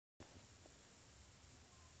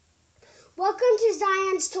Welcome to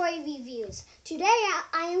Zion's Toy Reviews. Today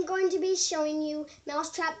I am going to be showing you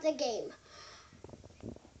Mousetrap the game.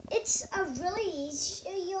 It's a really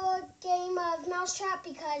easier game of Mousetrap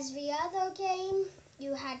because the other game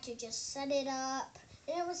you had to just set it up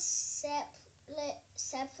and it was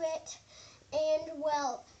separate. And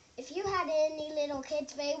well, if you had any little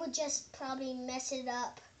kids, they would just probably mess it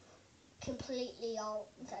up completely all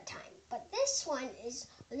the time. But this one is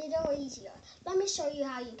a little easier. Let me show you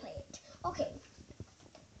how you play it. Okay,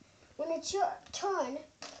 when it's your turn,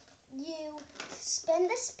 you spin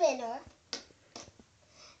the spinner,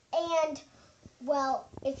 and well,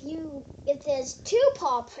 if there's two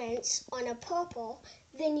paw prints on a purple,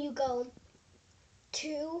 then you go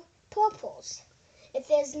two purples. If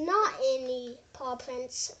there's not any paw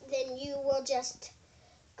prints, then you will just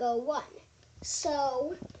go one.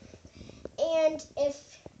 So, and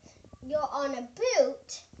if you're on a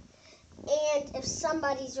boot, and if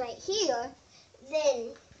somebody's right here,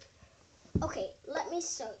 then, okay, let me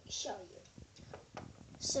show you.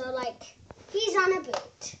 So, like, he's on a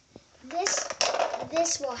boot.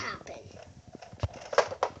 This will happen.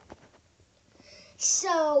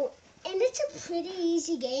 So, and it's a pretty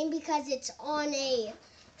easy game because it's on a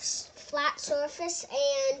flat surface,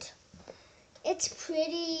 and it's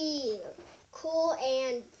pretty cool,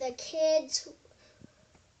 and the kids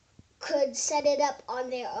could set it up on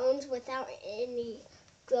their own without any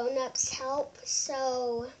grown-ups' help.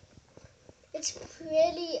 So it's a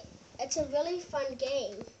really fun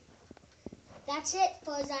game. That's it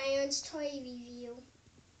for Zion's Toy Review.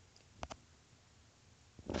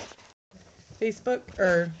 Facebook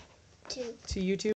or to YouTube?